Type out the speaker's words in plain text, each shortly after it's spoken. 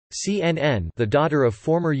CNN, the daughter of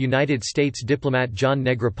former United States diplomat John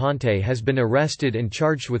Negroponte has been arrested and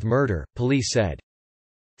charged with murder, police said.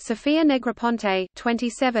 Sophia Negroponte,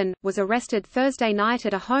 27, was arrested Thursday night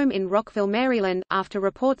at a home in Rockville, Maryland, after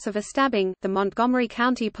reports of a stabbing, the Montgomery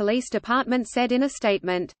County Police Department said in a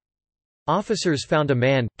statement. Officers found a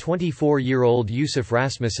man, 24-year-old Yusuf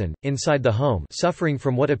Rasmussen, inside the home suffering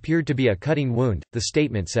from what appeared to be a cutting wound, the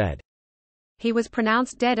statement said. He was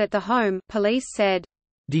pronounced dead at the home, police said.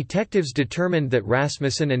 Detectives determined that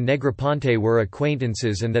Rasmussen and Negroponte were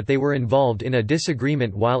acquaintances and that they were involved in a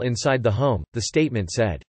disagreement while inside the home, the statement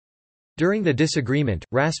said. During the disagreement,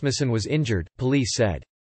 Rasmussen was injured, police said.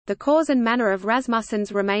 The cause and manner of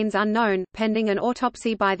Rasmussen's remains unknown, pending an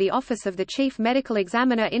autopsy by the Office of the Chief Medical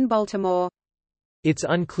Examiner in Baltimore. It's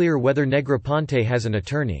unclear whether Negroponte has an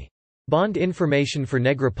attorney. Bond information for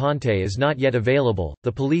Negroponte is not yet available,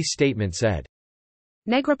 the police statement said.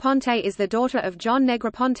 Negroponte is the daughter of John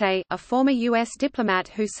Negroponte, a former U.S. diplomat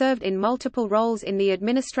who served in multiple roles in the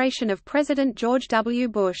administration of President George W.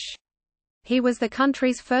 Bush. He was the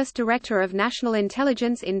country's first Director of National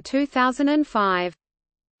Intelligence in 2005.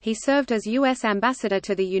 He served as U.S. Ambassador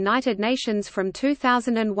to the United Nations from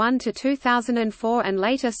 2001 to 2004 and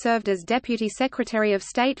later served as Deputy Secretary of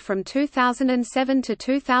State from 2007 to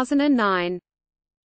 2009.